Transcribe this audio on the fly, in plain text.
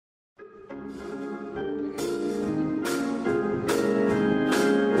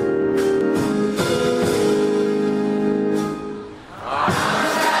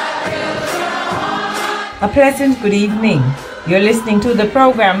A pleasant good evening. You're listening to the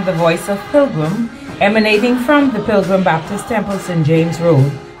program The Voice of Pilgrim, emanating from the Pilgrim Baptist Temple, St. James Road,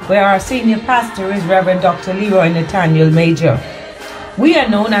 where our senior pastor is Reverend Dr. Leroy Major. We are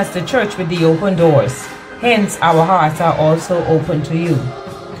known as the church with the open doors, hence our hearts are also open to you.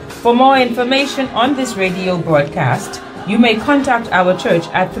 For more information on this radio broadcast, you may contact our church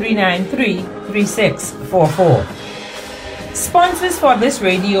at 393-3644. Sponsors for this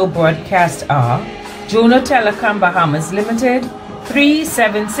radio broadcast are Telecom Bahamas Limited,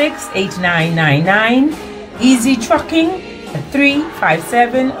 376-8999, Easy Trucking at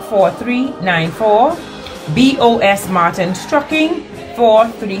 357-4394, B.O.S. Martin's Trucking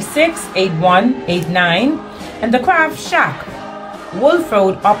 436-8189, and the Craft Shack, Wolf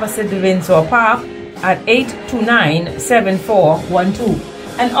Road opposite the Windsor Park at 829-7412,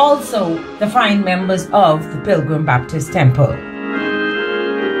 and also the fine members of the Pilgrim Baptist Temple.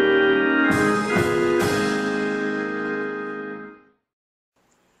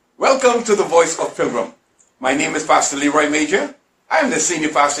 Welcome to the Voice of Pilgrim. My name is Pastor Leroy Major. I am the senior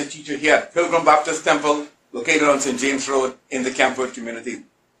pastor teacher here at Pilgrim Baptist Temple, located on St. James Road in the Campwood community.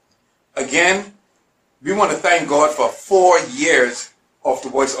 Again, we want to thank God for 4 years of the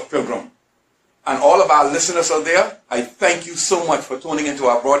Voice of Pilgrim. And all of our listeners out there, I thank you so much for tuning into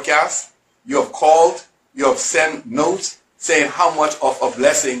our broadcast. You have called, you have sent notes saying how much of a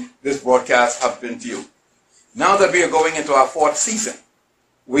blessing this broadcast has been to you. Now that we are going into our 4th season,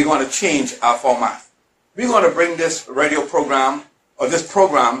 we're going to change our format. We're going to bring this radio program, or this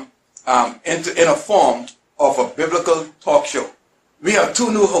program, in a form of a biblical talk show. We have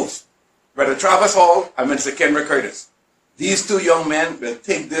 2 new hosts, Brother Travis Hall and Mr. Kenrick Curtis. These 2 young men will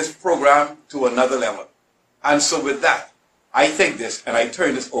take this program to another level. And so with that, I take this and I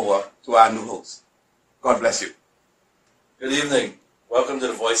turn this over to our new host. God bless you. Good evening. Welcome to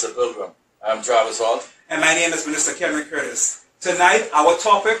the Voice of Pilgrim. I'm Travis Hall. And my name is Minister Kenrick Curtis. Tonight, our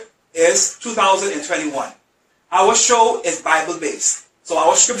topic is 2021. Our show is Bible-based. So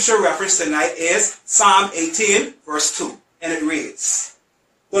our scripture reference tonight is Psalm 18, verse 2. And it reads,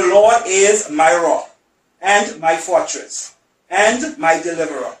 "The Lord is my rock and my fortress and my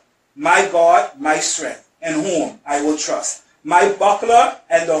deliverer, my God, my strength, in whom I will trust, my buckler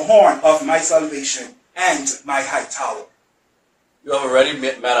and the horn of my salvation, and my high tower." You have already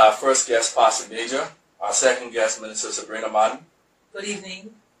met our first guest, Pastor Major, our second guest, Minister Sabrina. Good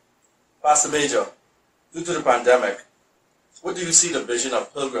evening. Pastor Major, due to the pandemic, what do you see the vision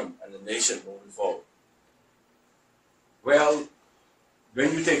of Pilgrim and the nation moving forward? Well,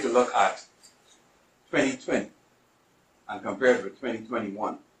 when you take a look at 2020 and compare it with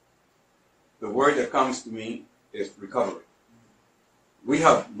 2021, the word that comes to me is recovery. We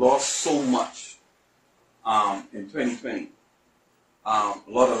have lost so much in 2020. A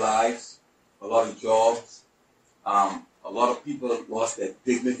lot of lives, a lot of jobs, a lot of people lost their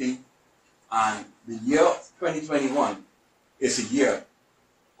dignity. And the year 2021 is a year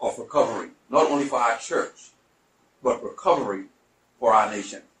of recovery, not only for our church, but recovery for our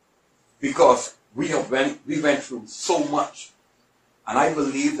nation. Because we went through so much. And I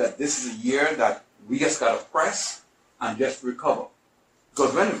believe that this is a year that we just got to press and just recover.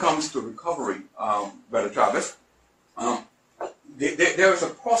 Because when it comes to recovery, Brother Travis, there is a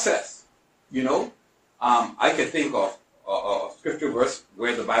process, you know. I can think of a scripture verse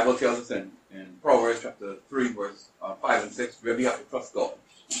where the Bible tells us in Proverbs chapter 3, verse 5 and 6, where we have to trust God.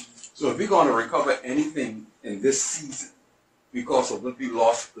 So if we're going to recover anything in this season because of what we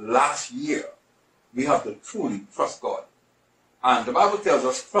lost last year, we have to truly trust God. And the Bible tells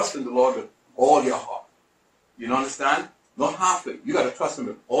us, trust in the Lord with all your heart. You understand? Not halfway. You got to trust Him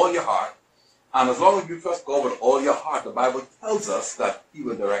with all your heart. And as long as you trust God with all your heart, the Bible tells us that He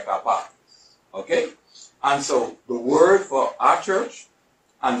will direct our paths. Okay? And so the word for our church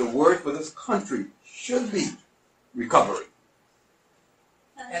and the word for this country should be recovery.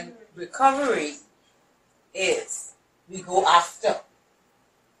 And recovery is we go after.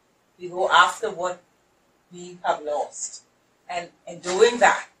 We go after what we have lost. And in doing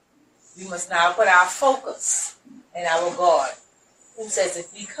that, we must now put our focus in our God, who says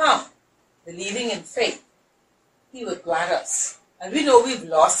if we come believing in faith, He would grant us. And we know we've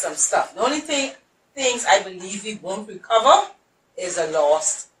lost some stuff. The only things I believe we won't recover is a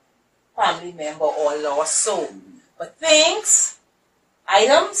lost family member or a lost soul. But things,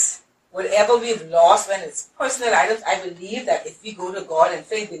 items, whatever we've lost, when it's personal items, I believe that if we go to God in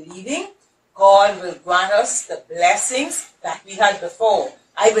faith believing, God will grant us the blessings that we had before.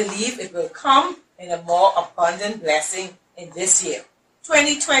 I believe it will come in a more abundant blessing in this year.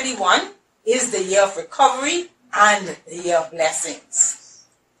 2021 is the year of recovery and the year of blessings.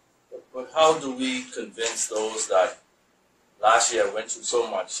 But how do we convince those that last year went through so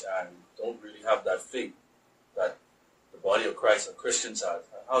much and don't really have that faith that the body of Christ or Christians have?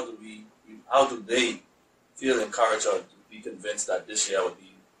 How do they feel encouraged or be convinced that this year would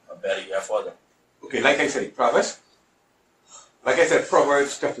be a better year for them? Okay, like I said, Proverbs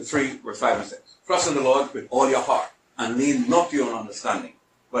chapter 3, verse 5 and 6. Trust in the Lord with all your heart, and lean not to your own understanding,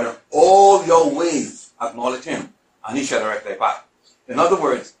 but in all your ways acknowledge him, and he shall direct thy path. In other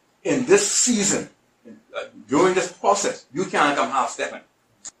words, in this season, during this process, you can't come half-stepping.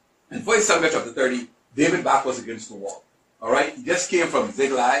 In 1 Samuel chapter 30, David back was against the wall. All right? He just came from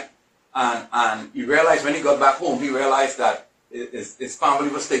Ziklag, and he realized when he got back home, he realized that his family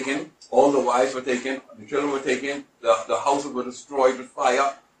was taken, all the wives were taken, the children were taken, the houses were destroyed with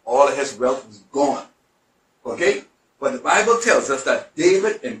fire, all of his wealth was gone. Okay? But the Bible tells us that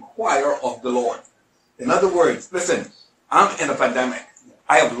David inquired of the Lord. In other words, listen, I'm in a pandemic.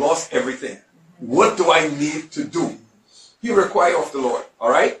 I have lost everything. What do I need to do? He required of the Lord. All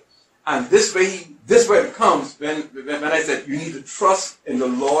right? And this way it comes when I said you need to trust in the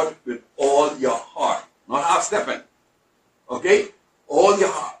Lord with all your heart. Not half-stepping. Okay? All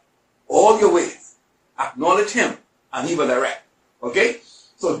your heart. All your ways. Acknowledge him and he will direct. Okay?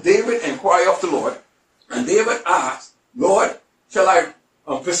 So David inquired of the Lord, and David asked, Lord, shall I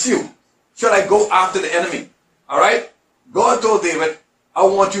pursue? Shall I go after the enemy? All right? God told David, I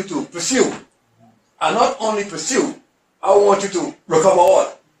want you to pursue. And not only pursue, I want you to recover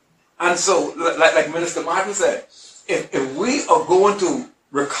all. And so, like Minister Martin said, if we are going to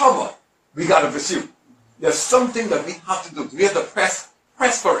recover, we got to pursue. There's something that we have to do. We have to press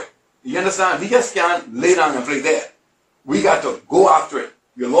for it. You understand? We just can't lay down and play dead. We got to go after it.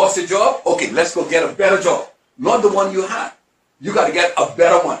 You lost your job? Okay, let's go get a better job. Not the one you had. You got to get a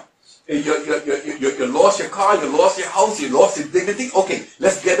better one. You lost your car, you lost your house, you lost your dignity. Okay,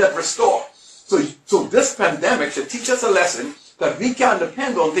 let's get that restored. So this pandemic should teach us a lesson that we can't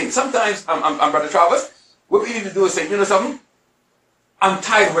depend on things. Sometimes, I'm Brother Travis, what we need to do is say, you know something? I'm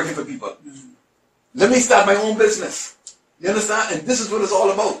tired of working for people. Let me start my own business. You understand? And this is what it's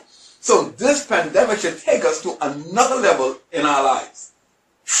all about. So this pandemic should take us to another level in our lives.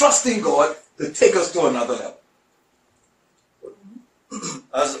 Trusting God to take us to another level.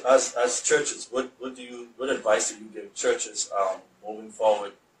 As churches, what advice do you give churches moving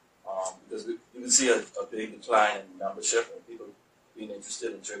forward? Because you can see a big decline in membership and people being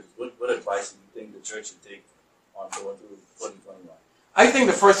interested in churches. What advice do you think the church should take on going through 2021? I think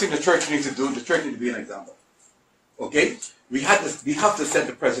the first thing the church needs to do, the church needs to be an example. Okay? We have to set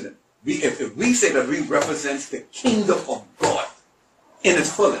the precedent. If we say that we represent the kingdom of God in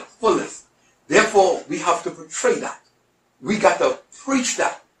its fullness, therefore we have to portray that. We got to preach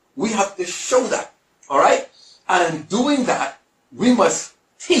that. We have to show that. All right? And in doing that, we must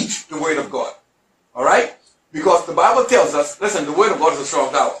teach the word of God. All right? Because the Bible tells us, listen, the word of God is a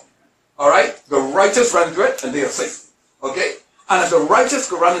strong tower. All right? The righteous run into it and they are safe. Okay? And as the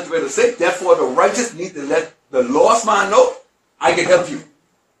righteous go run into it and safe, therefore the righteous need to let the lost man know, I can help you.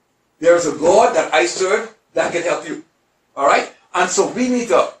 There is a God that I serve that can help you. All right? And so we need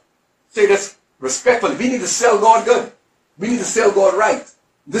to say this respectfully. We need to sell God good. We need to sell God right.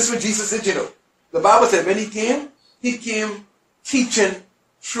 This is what Jesus did, you know. The Bible said when he came teaching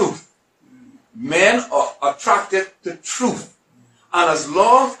truth. Men are attracted to truth. And as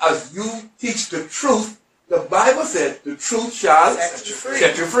long as you teach the truth, the Bible said the truth shall set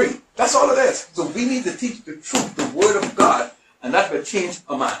you free. That's all it is. So we need to teach the truth, the word of God, and that will change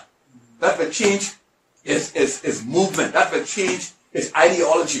a man. That will change his movement. That will change his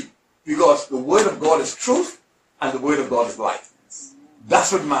ideology. Because the word of God is truth, and the word of God is life.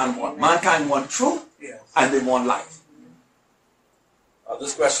 That's what man wants. Mankind wants truth, and they want life.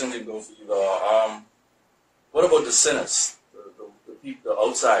 This question can go for you, though. What about the sinners, the people, the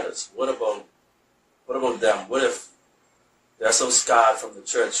outsiders? What about them? What if they're so scarred from the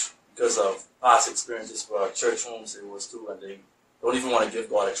church because of past experiences for our church homes it was too, and they don't even want to give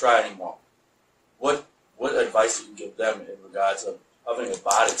God a try anymore? What advice do you give them in regards of having a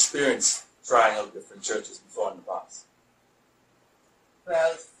bad experience trying out different churches before in the past?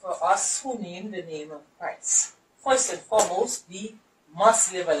 Well, for us who name the name of Christ, first and foremost, we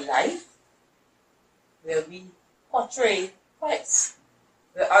must live a life where we portray Christ,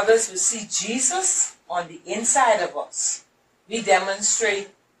 where others will see Jesus on the inside of us. We demonstrate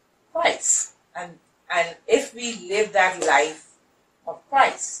Christ. And if we live that life of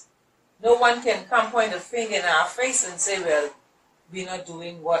Christ, no one can come point a finger in our face and say, well, we're not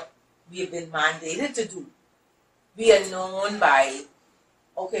doing what we've been mandated to do. We are known by,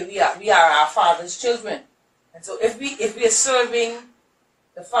 okay, we are our Father's children. And so if we are serving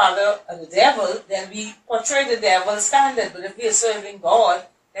the Father and the devil, then we portray the devil's standard. But if we are serving God,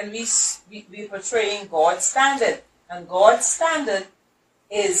 then we're portraying God's standard. And God's standard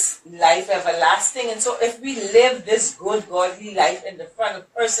is life everlasting. And so if we live this good, godly life in the front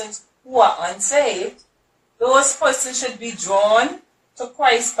of persons who are unsaved, those persons should be drawn to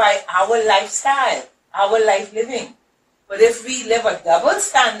Christ by our lifestyle, our life living. But if we live a double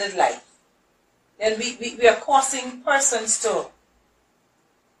standard life, then we are causing persons to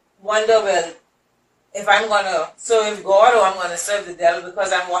wonder, well, if I'm going to serve God or I'm going to serve the devil,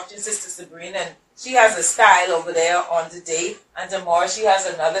 because I'm watching Sister Sabrina and she has a style over there on today, and tomorrow she has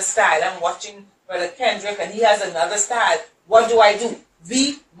another style. I'm watching Brother Kendrick and he has another style. What do?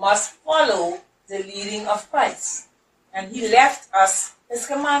 We must follow the leading of Christ. And he left us his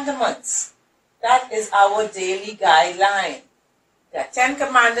commandments. That is our daily guideline. There are 10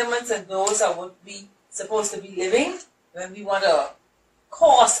 commandments, and those are what we supposed to be living when we want to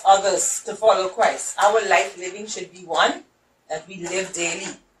cause others to follow Christ. Our life living should be one that we live daily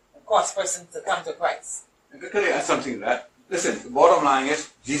and cause persons to come to Christ. And can I add something to that? Listen, the bottom line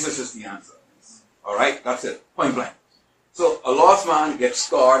is Jesus is the answer. All right? That's it. Point blank. So a lost man gets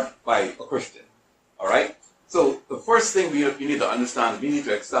scarred by a Christian. All right? So the first thing we need to understand is we need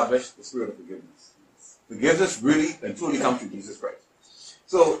to establish the spirit of forgiveness. Forgiveness really and truly comes from Jesus Christ.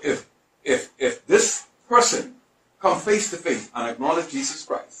 So if this person come face to face and acknowledge Jesus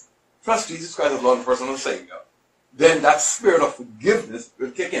Christ, trust Jesus Christ as Lord and personal Savior, then that spirit of forgiveness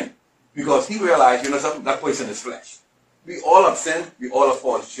will kick in. Because he realized, something, that person is flesh. We all have sinned, we all have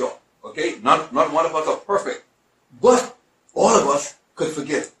fallen short. Okay? Not one of us are perfect. But all of us could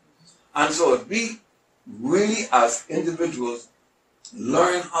forgive. And so if we really as individuals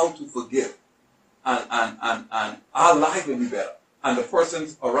learn how to forgive, and our life will be better. And the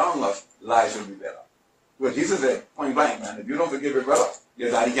persons around us lives will be better. Well, Jesus said, point blank, man, if you don't forgive your brother,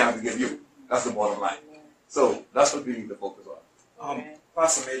 your daddy can't forgive you. That's the bottom line. So that's what we need to focus on.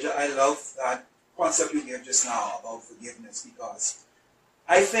 Pastor Major, I love that concept you gave just now about forgiveness, because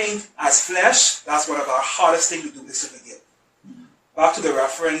I think as flesh, that's one of our hardest things to do is to forgive. Back to the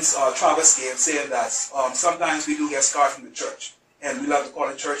reference Travis gave, saying that sometimes we do get scarred from the church, and we love to call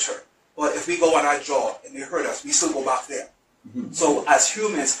it church hurt. But if we go on our jaw and they hurt us, we still go back there. So as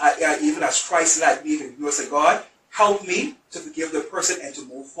humans, even as Christ-like, we can say, God, help me to forgive the person and to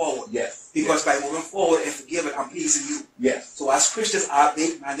move forward. Yes. Because by moving forward and forgiving, I'm pleasing you. Yes. So as Christians, our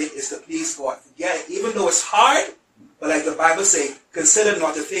big mandate is to please God. Forget it, even though it's hard, but like the Bible says, consider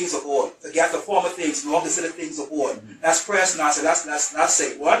not the things of old. Forget the former things, nor consider things of old. That's prayer. Now, so let's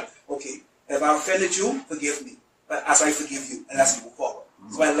say, what? Okay, if I offended you, forgive me. But as I forgive you, and let's move forward.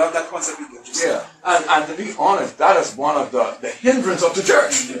 So I love that concept you gave just now. And to be honest, that is one of the hindrance of the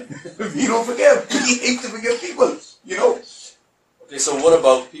church. If you don't forgive, we hate to forgive people, Okay, so what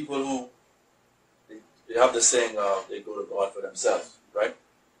about people who, they have the saying, they go to God for themselves, right?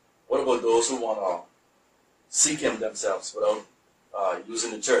 What about those who want to seek Him themselves without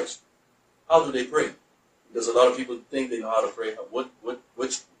using the church? How do they pray? Because a lot of people think they know how to pray. What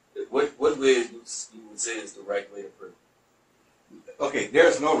way you would say is the right way to pray? Okay,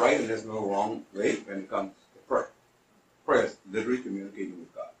 there's no right and there's no wrong way when it comes to prayer. Prayer is literally communicating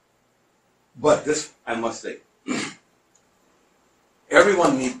with God. But this, I must say,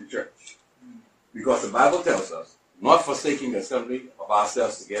 everyone needs the church. Because the Bible tells us, not forsaking the assembly of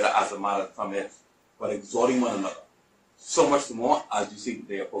ourselves together as a matter of some is, but exhorting one another. So much the more as you see the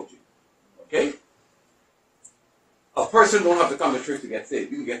day approaching. Okay? A person don't have to come to church to get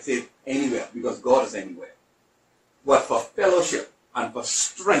saved. You can get saved anywhere because God is anywhere. But for fellowship and for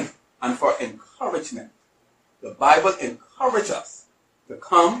strength and for encouragement, the Bible encourages us to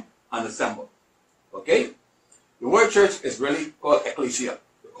come and assemble. Okay? The word church is really called ecclesia,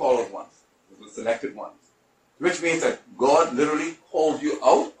 the called ones, the selected ones. Which means that God literally calls you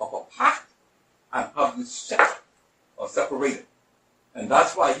out of a pack and have you set or separated. And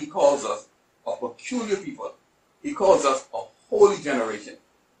that's why He calls us a peculiar people. He calls us a holy generation.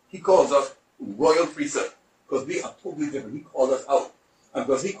 He calls us royal priesthood. Because we are totally different. He called us out. And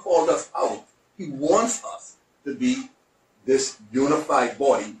because He called us out, He wants us to be this unified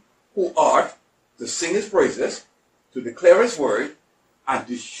body who are to sing His praises, to declare His word, and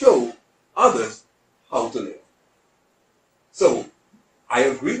to show others how to live. So, I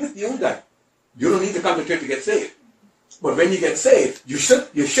agree with you that you don't need to come to church to get saved. But when you get saved, you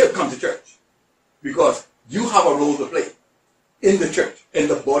should come to church. Because you have a role to play in the church, in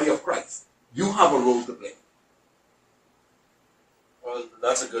the body of Christ. You have a role to play. Well,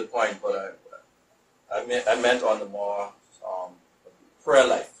 that's a good point, but I meant on the more prayer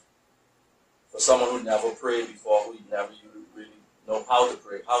life. For someone who never prayed before, who never really know how to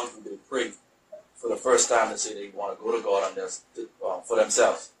pray, how do they pray for the first time? They say they want to go to God and for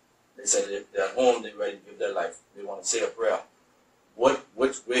themselves. They said they're at home, they're ready to give their life. They want to say a prayer.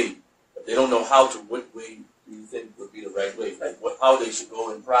 Which way, if they don't know how to, what way do you think would be the right way? Like how they should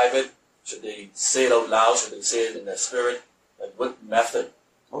go in private? Should they say it out loud? Should they say it in their spirit? Like what method?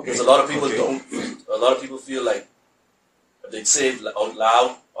 Okay. Because a lot of people Okay. a lot of people feel like if they say it out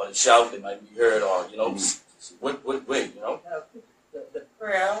loud or they shout, they might be heard, or what way, The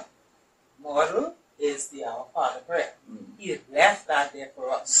prayer model is the Our Father prayer. He had left that there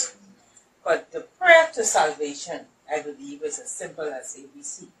for us. But the prayer to salvation, I believe, is as simple as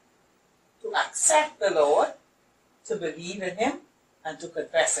ABC. To accept the Lord, to believe in Him, and to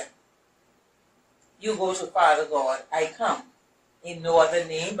confess Him. You go to Father God, I come in no other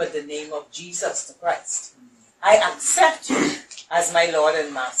name but the name of Jesus the Christ. I accept you as my Lord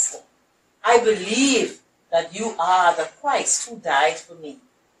and Master. I believe that you are the Christ who died for me.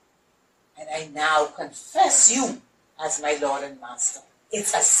 And I now confess you as my Lord and Master.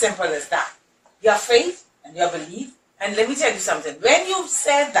 It's as simple as that. Your faith and your belief. And let me tell you something. When you've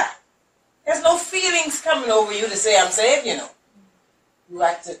said that, there's no feelings coming over you to say, I'm saved, You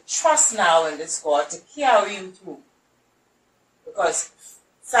have to trust now in this God to carry you through. Because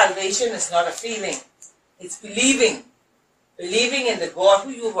salvation is not a feeling. It's believing. Believing in the God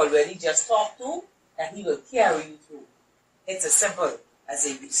who you've already just talked to, that He will carry you through. It's as simple as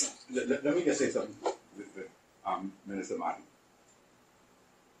ABC. Let me just say something with Minister Martin.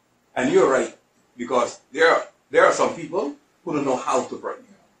 And you're right, because there are some people who don't know how to pray.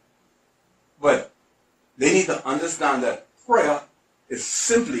 But they need to understand that prayer is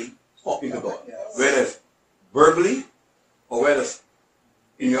simply talking to God. Whether it's verbally or whether it's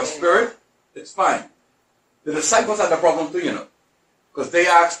in your spirit, it's fine. The disciples had a problem too, because they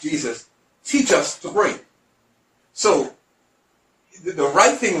asked Jesus, teach us to pray. So the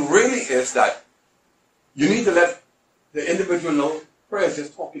right thing really is that you need to let the individual know prayer is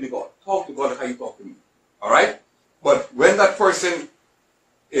just talking to God. Talk to God how you talk to me. All right? But when that person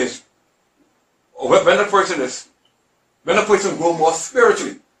grow more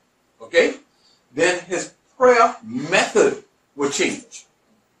spiritually, okay, then his prayer method will change.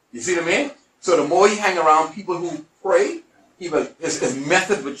 You see what I mean? So the more he hang around people who pray, his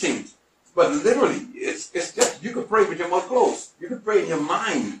method will change. But literally, it's just, you could pray with your mouth closed. You could pray in your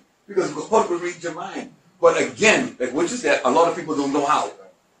mind, because God will read your mind. But again, like what you said, a lot of people don't know how.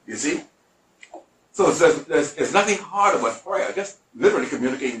 You see? So there's nothing hard about prayer, just literally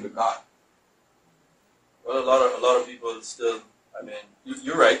communicating with God. Well, a lot of people still,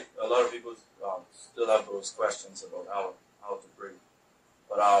 you're right, a lot of people still have those questions about how to pray.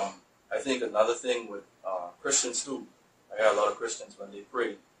 But I think another thing with Christians too, I got a lot of Christians, when they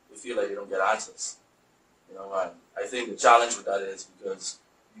pray, they feel like they don't get answers. And I think the challenge with that is because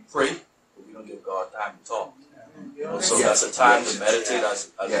we pray, but we don't give God time to talk. So that's a time to meditate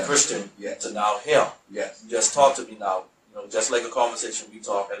as a Christian, to now hear. Yes. You just talk to me now. Just like a conversation, we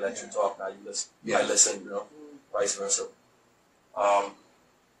talk, I let you talk, now you listen. I listen, vice versa.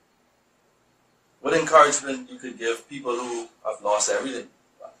 What encouragement you could give people who have lost everything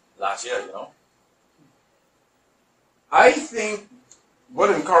last year, I think what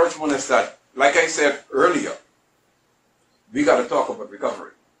encouragement is that, like I said earlier, we got to talk about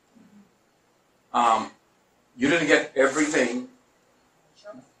recovery. You didn't get everything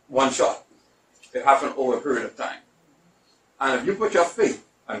one shot. It happened over a period of time. And if you put your faith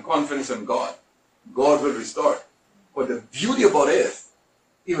and confidence in God, God will restore it. But the beauty about it is,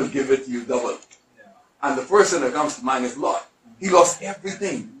 He will give it to you double. And the person that comes to mind is Lot. He lost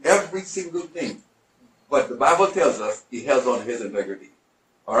everything, every single thing. But the Bible tells us he held on to his integrity.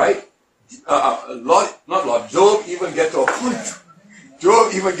 All right? Job even get to a point.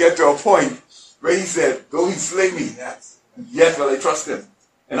 Job even get to a point where he said, though he slay me, yet will I trust him.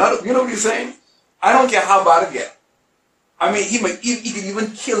 And you know what he's saying? I don't care how bad I get. He can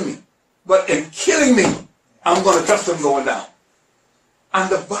even kill me. But in killing me, I'm going to trust him going down. And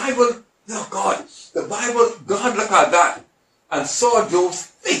the Bible, God looked at that and saw Job's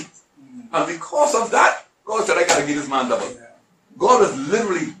faith. And because of that, God said, I got to give this man double. God was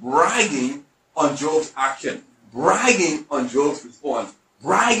literally bragging on Job's action, bragging on Job's response,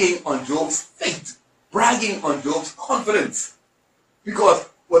 bragging on Job's faith, bragging on Job's confidence. Because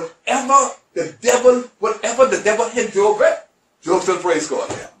whatever the devil hit Job with, Job still praised God.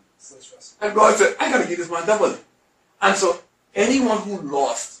 And God said, I got to give this man double. And so anyone who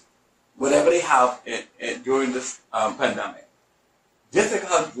lost whatever they have during this pandemic, just like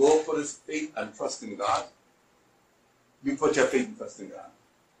how Job put his faith and trust in God, you put your faith and trust in God.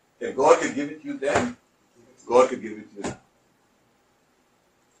 If God could give it to you then, God could give it to you now.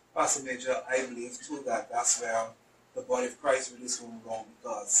 Pastor Major, I believe too that that's where the body of Christ really is going wrong,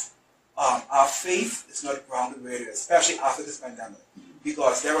 because our faith is not grounded where it is, especially after this pandemic.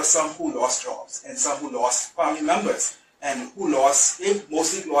 Because there were some who lost jobs and some who lost family members and who they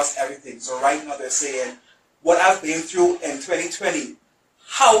mostly lost everything. So right now they're saying, what I've been through in 2020,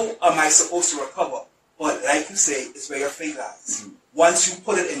 how am I supposed to recover? But like you say, it's where your faith lies. Once you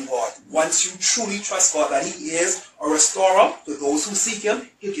put it in God, once you truly trust God that He is a restorer to those who seek Him,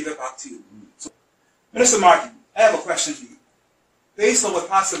 He'll give it back to you. So, Minister Martin, I have a question for you. Based on what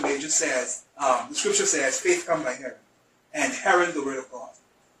Pastor Major says, the scripture says, faith comes by hearing, and hearing the word of God.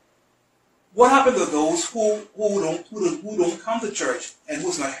 What happened to those who don't come to church and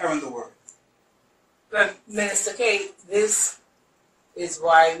who's not hearing the word? But Minister K, this is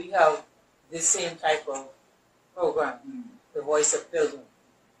why we have this same type of program, The Voice of Pilgrim.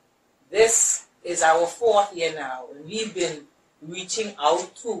 This is our 4th year now, and we've been reaching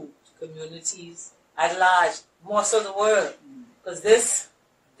out to communities at large, more so the world. Because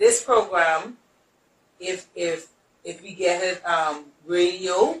this program, if we get it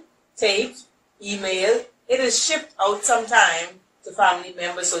radio, taped, email, it is shipped out sometime to family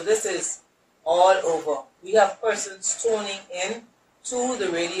members. So this is all over. We have persons tuning in to the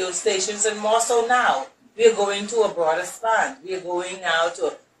radio stations, and more so now. We are going to a broader span. We are going now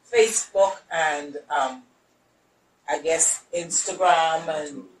to Facebook and I guess Instagram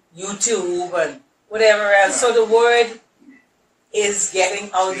and YouTube and whatever else. So the word is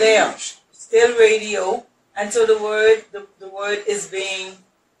getting out there. Still radio, and so the word is being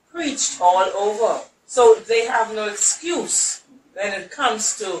preached all over. So they have no excuse when it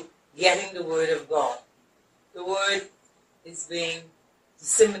comes to getting the word of God. The word is being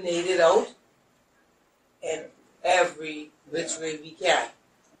disseminated out in every which way we can.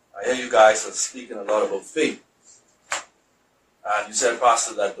 I hear you guys are speaking a lot about faith. And you said,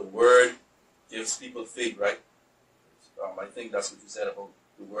 Pastor, that the word gives people faith, right? I think that's what you said about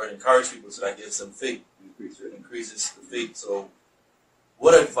the word encourage people, so that gives them faith. It increases the faith. So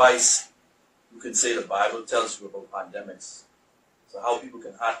what advice you can say the Bible tells you about pandemics? So how people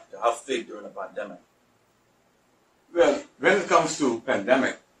can have faith during a pandemic? Well, when it comes to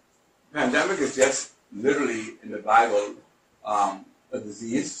pandemic is just literally in the Bible a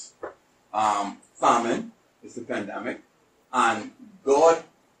disease. Famine is the pandemic. And God,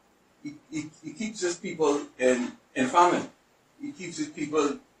 He keeps His people in famine. He keeps His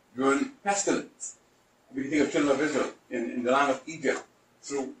people during pestilence. If you think of children of Israel in the land of Egypt,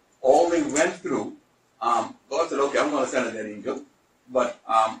 through all they went through, God said, okay, I'm going to send an angel, but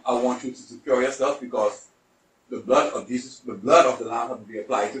I want you to secure yourself, because the blood of Jesus, the blood of the Lamb has to be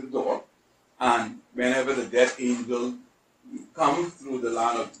applied to the door. And whenever the death angel comes through the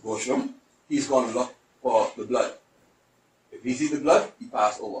land of Goshen, he's going to look for the blood. If he sees the blood, he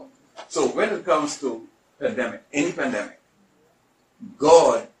passes over. So when it comes to pandemic, any pandemic,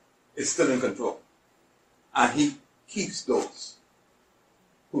 God is still in control. And He keeps those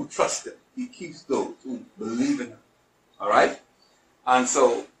who trust Him. He keeps those who believe in Him. All right? And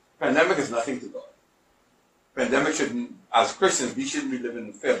so pandemic is nothing to God. Pandemic shouldn't, as Christians, we shouldn't be living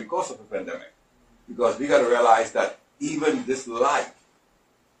in fear because of the pandemic. Because we got to realize that even this life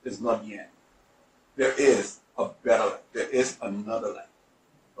is not the end. There is a better life. There is another life.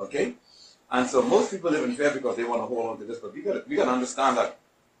 Okay? And so most people live in fear because they want to hold on to this. But we got to understand that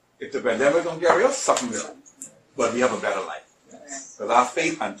if the pandemic don't carry us, something will. But we have a better life. Because our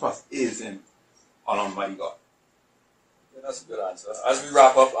faith and trust is in Almighty God. Yeah, that's a good answer. As we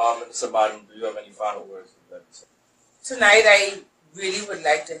wrap up, Mr. Martin, do you have any final words? Tonight, I really would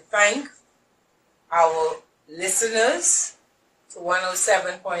like to thank our listeners to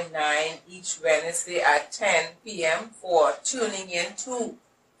 107.9 each Wednesday at 10 p.m. for tuning in to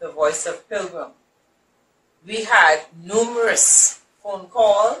The Voice of Pilgrim. We had numerous phone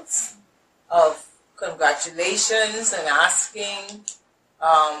calls of congratulations and asking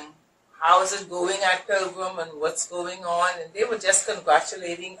how is it going at Pilgrim and what's going on, and they were just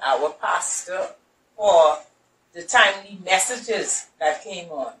congratulating our pastor for the timely messages that came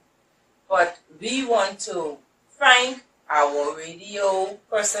on. But we want to thank our radio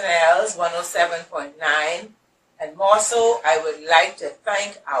personnel, 107.9, and more so, I would like to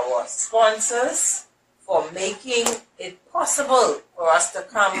thank our sponsors for making it possible for us to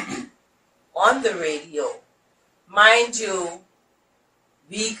come on the radio. Mind you,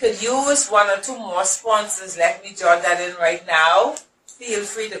 we could use 1 or 2 more sponsors. Let me jot that in right now. Feel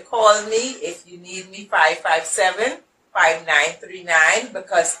free to call me if you need me, 557-5939,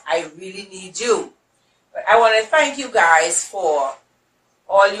 because I really need you. But I want to thank you guys for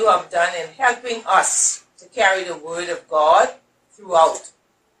all you have done in helping us to carry the word of God throughout.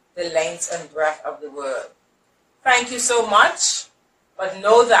 the length and breadth of the world. Thank you so much, but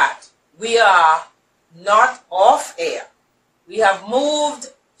know that we are not off air. We have moved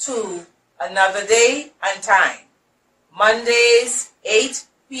to another day and time. Mondays, 8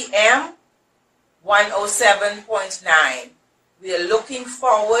 p.m., 107.9. We are looking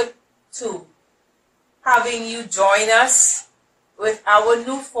forward to having you join us with our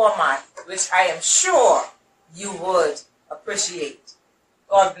new format, which I am sure you would appreciate.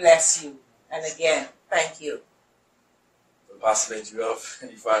 God bless you. And again, thank you. So Pastor, do you have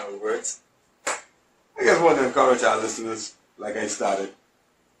any final words? I just want to encourage our listeners, like I started,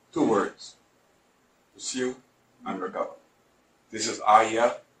 2 words: pursue and recover. This is our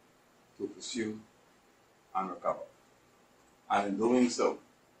year to pursue and recover. And in doing so,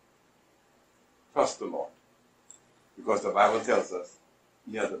 trust the Lord, because the Bible tells us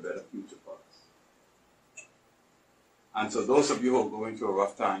He has a better future for us. And so those of you who are going through a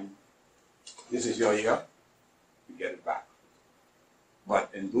rough time, this is your year to get it back. But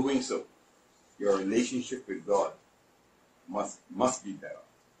in doing so, your relationship with God must be better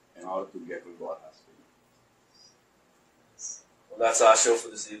in order to get what God has for you. Well, that's our show for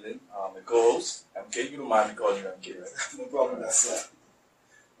this evening. My co-host, MK, you don't mind me calling you MK, right? No problem, that's it.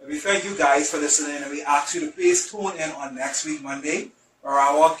 We thank you guys for listening, and we ask you to please tune in on next week, Monday, where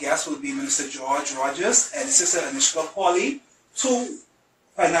our guest will be Minister George Rogers and Sister Anishka Pauly, 2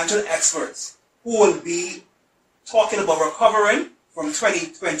 financial experts who will be talking about recovering from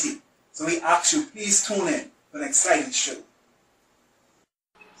 2020. So we ask you, please tune in for an exciting show.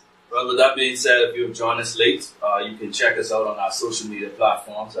 Well, with that being said, if you've joined us late, you can check us out on our social media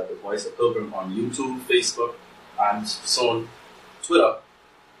platforms at The Voice of Pilgrim on YouTube, Facebook, and soon Twitter,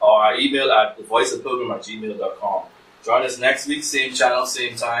 or our email at thevoiceofpilgrim@gmail.com. Join us next week, same channel,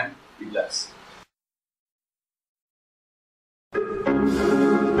 same time. Be blessed.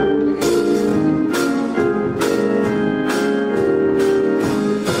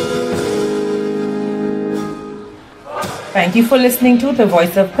 Thank you for listening to The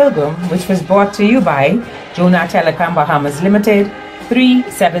Voice of Pilgrim, which was brought to you by Jonah Telecom Bahamas Limited,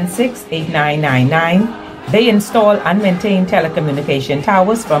 376-8999. They install and maintain telecommunication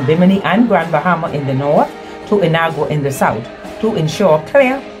towers from Bimini and Grand Bahama in the north to Inagua in the south to ensure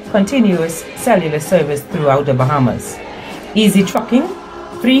clear, continuous cellular service throughout the Bahamas. Easy Trucking,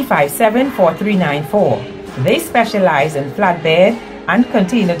 357-4394. They specialize in flatbed and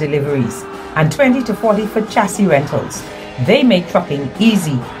container deliveries and 20 to 40 foot chassis rentals. They make trucking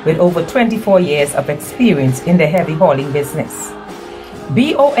easy with over 24 years of experience in the heavy hauling business.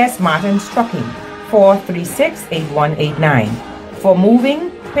 B.O.S. Martin's Trucking, 436-8189. For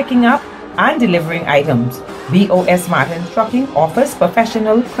moving, picking up, and delivering items, B.O.S. Martin's Trucking offers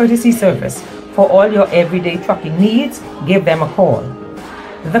professional courtesy service. For all your everyday trucking needs, give them a call.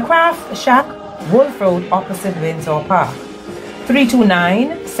 The Craft Shack, Wolf Road opposite Windsor Park,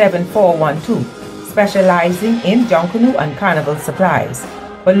 329-7412. Specializing in Junkanoo and Carnival supplies,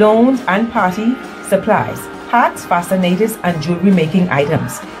 balloons and party supplies, hats, fascinators, and jewelry making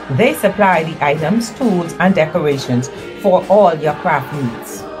items. They supply the items, tools, and decorations for all your craft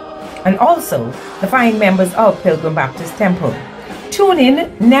needs. And also, the fine members of Pilgrim Baptist Temple. Tune in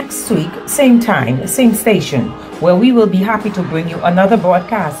next week, same time, same station, where we will be happy to bring you another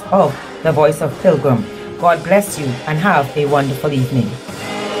broadcast of The Voice of Pilgrim. God bless you and have a wonderful evening.